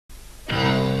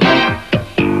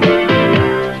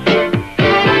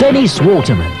Miss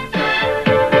Waterman.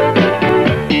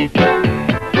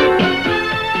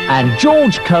 And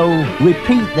George Cole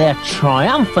repeat their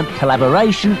triumphant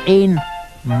collaboration in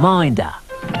Minder.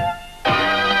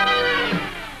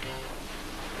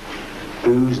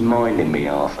 Who's minding me,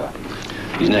 Arthur?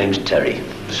 His name's Terry,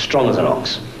 strong as an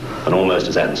ox, and almost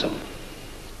as handsome.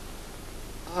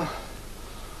 I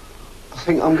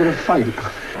think I'm going to faint.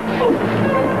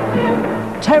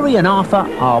 Terry and Arthur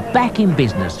are back in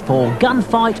business for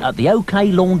gunfight at the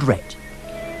OK Laundrette.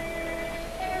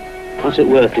 What's it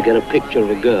worth to get a picture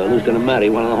of a girl who's going to marry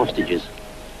one of the hostages?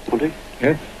 What do you?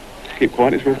 Yeah? Keep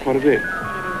quiet, it's worth quite a bit.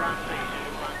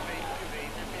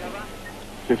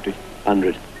 50.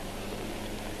 100.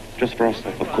 Just for us, though.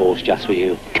 Of course, just for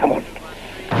you. Come on.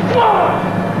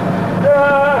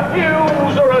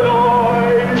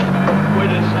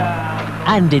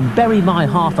 And in Bury My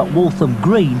Half at Waltham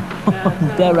Green,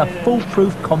 they're a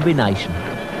foolproof combination.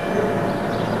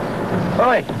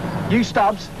 Oi, you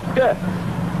Stubbs? Yeah.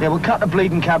 Yeah, we'll cut the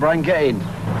bleeding cabaret and get in.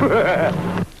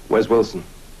 Where's Wilson?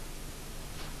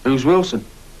 Who's Wilson?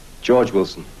 George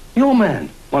Wilson. Your man.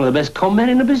 One of the best con men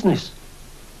in the business.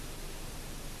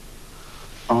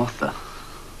 Arthur,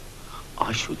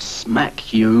 I should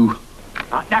smack you.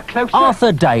 Now, closer.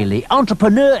 Arthur Daly,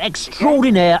 entrepreneur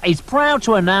extraordinaire, is proud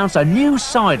to announce a new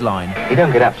sideline. He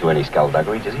don't get up to any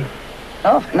skullduggery, does he?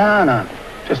 Oh, no.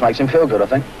 Just makes him feel good, I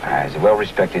think. He's a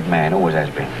well-respected man, always has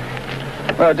been.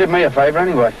 Well, it did me a favour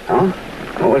anyway. Huh?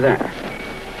 What was that?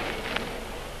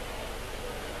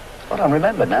 I don't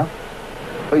remember now.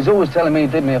 But he's always telling me he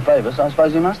did me a favour, so I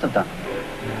suppose he must have done.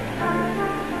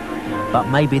 But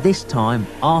maybe this time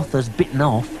Arthur's bitten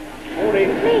off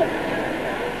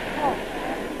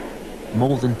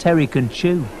more than Terry can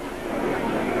chew.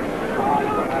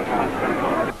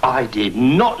 I did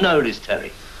not notice,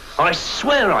 Terry. I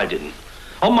swear I didn't.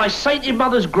 On my sainted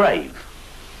mother's grave.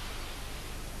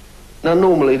 Now,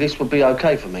 normally this would be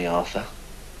okay for me, Arthur.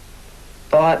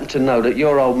 But I happen to know that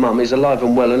your old mum is alive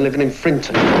and well and living in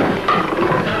Frinton.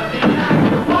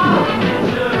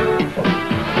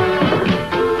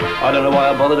 I don't know why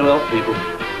I bother to help people.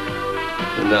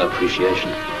 With no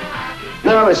appreciation.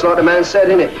 No, it's like the man said,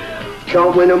 innit? You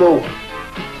can't win them all.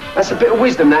 That's a bit of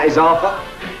wisdom, that is, Arthur.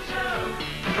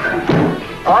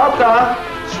 Arthur,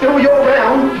 still you're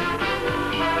round?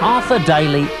 Arthur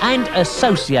Daly and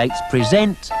Associates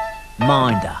present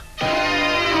Minder.